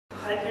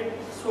Hi, Kate.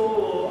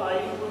 So I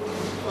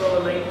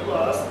would like to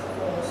ask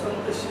some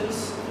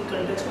questions in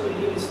context of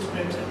Indian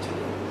students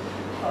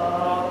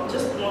actually.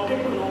 Just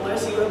wanted to know,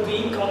 as you have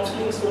been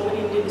counseling so many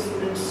Indian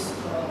students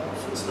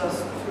since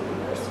last few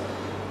years,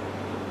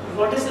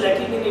 what is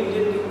lacking in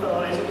Indian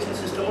education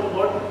system, or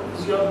what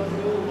is your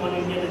view on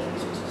Indian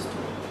education system?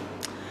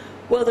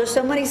 Well, there's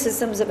so many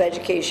systems of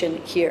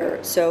education here.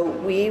 So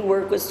we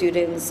work with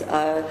students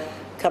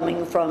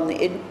coming from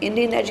the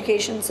Indian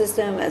education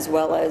system, as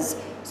well as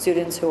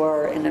students who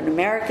are in an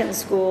American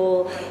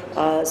school.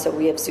 So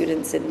we have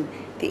students in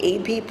the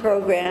AP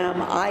program,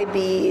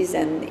 IBs,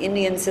 and the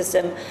Indian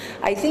system.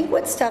 I think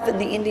what's tough in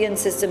the Indian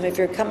system, if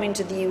you're coming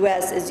to the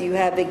US, is you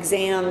have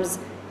exams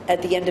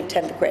at the end of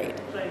 10th grade,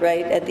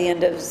 right? At the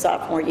end of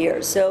sophomore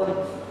year.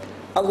 So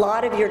a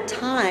lot of your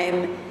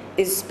time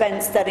is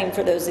spent studying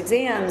for those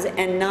exams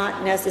and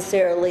not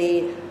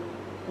necessarily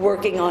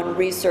working on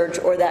research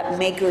or that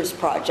maker's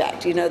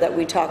project, you know, that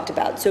we talked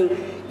about. So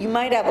you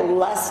might have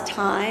less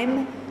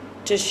time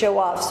to show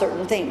off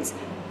certain things.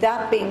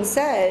 That being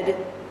said,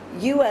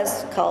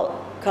 US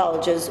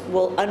colleges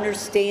will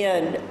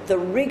understand the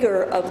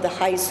rigor of the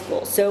high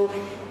school. So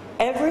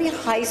every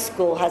high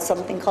school has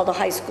something called a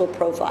high school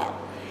profile,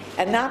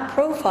 and that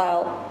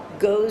profile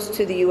goes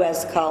to the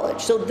US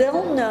college. So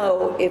they'll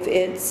know if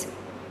it's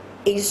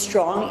a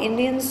strong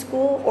Indian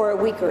school or a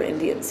weaker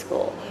Indian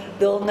school.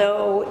 They'll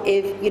know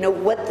if, you know,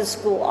 what the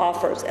school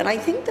offers. And I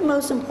think the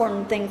most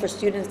important thing for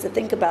students to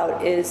think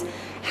about is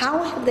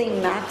how have they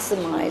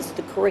maximized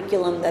the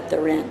curriculum that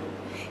they're in.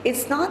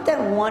 It's not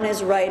that one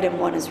is right and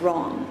one is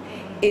wrong.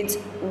 It's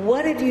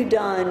what have you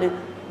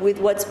done with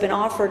what's been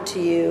offered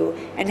to you,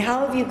 and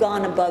how have you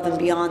gone above and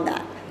beyond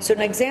that. So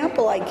an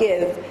example I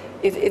give,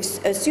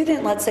 if a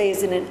student, let's say,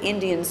 is in an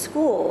Indian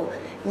school,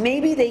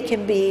 maybe they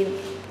can be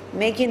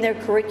making their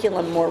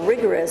curriculum more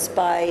rigorous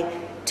by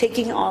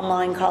taking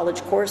online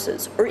college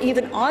courses, or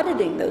even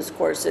auditing those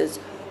courses,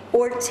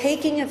 or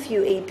taking a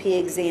few AP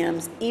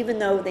exams, even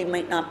though they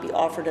might not be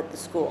offered at the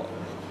school.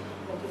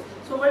 Okay.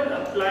 So when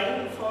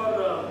applying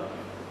for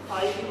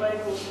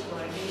IUI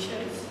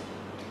admissions,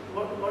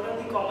 what are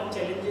the common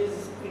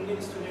challenges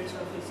Indian students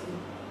are facing?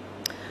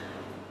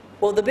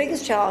 Well, the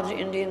biggest challenge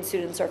Indian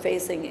students are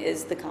facing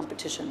is the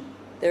competition.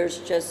 There's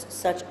just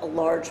such a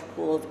large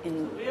pool of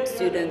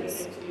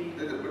students.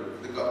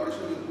 The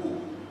competition with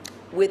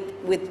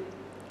who? With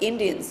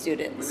Indian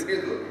students. With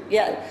Indians.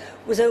 Yeah.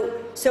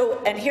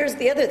 So, and here's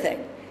the other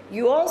thing.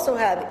 You also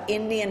have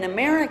Indian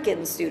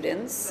American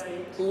students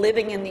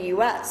living in the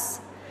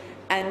US.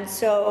 And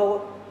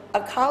so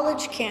a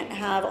college can't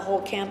have a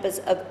whole campus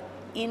of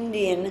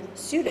Indian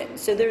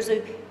students. So there's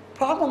a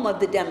problem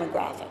of the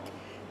demographic,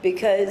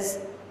 because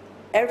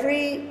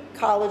every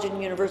college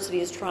and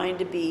university is trying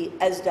to be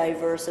as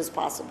diverse as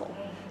possible.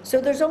 So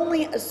there's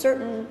only a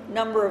certain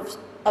number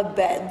of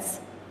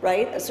beds,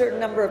 right? A certain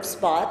number of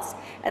spots,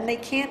 and they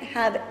can't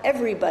have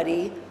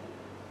everybody.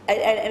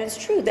 And it's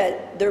true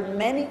that there are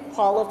many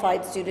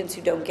qualified students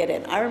who don't get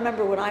in. I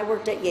remember when I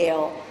worked at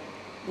Yale,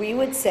 we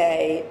would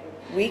say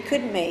we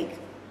could make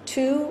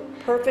 2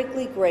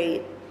 perfectly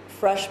great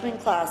freshman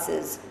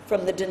classes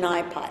from the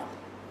deny pile.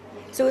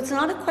 So it's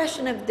not a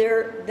question of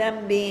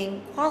them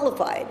being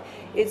qualified.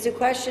 It's a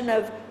question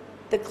of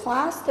the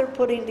class they're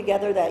putting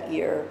together that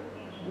year,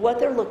 what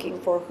they're looking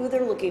for, who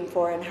they're looking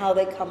for, and how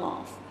they come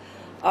off.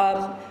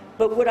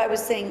 But what I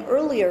was saying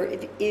earlier,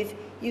 if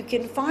you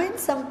can find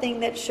something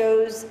that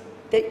shows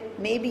that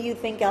maybe you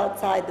think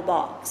outside the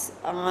box.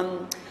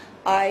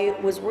 I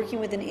was working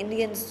with an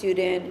Indian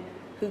student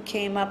who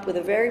came up with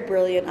a very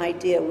brilliant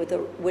idea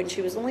when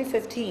she was only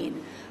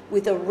 15,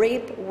 with a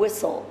rape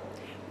whistle,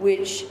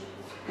 which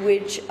for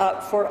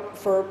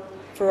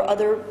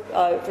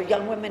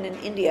young women in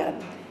India,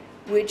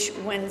 which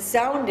when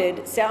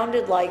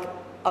sounded like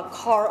a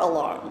car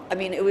alarm. I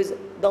mean, it was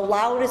the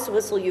loudest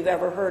whistle you've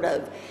ever heard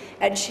of.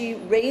 And she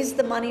raised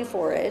the money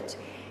for it,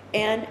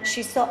 and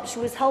she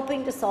was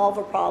helping to solve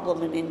a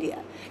problem in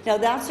India. Now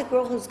that's a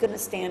girl who's going to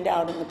stand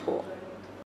out in the pool.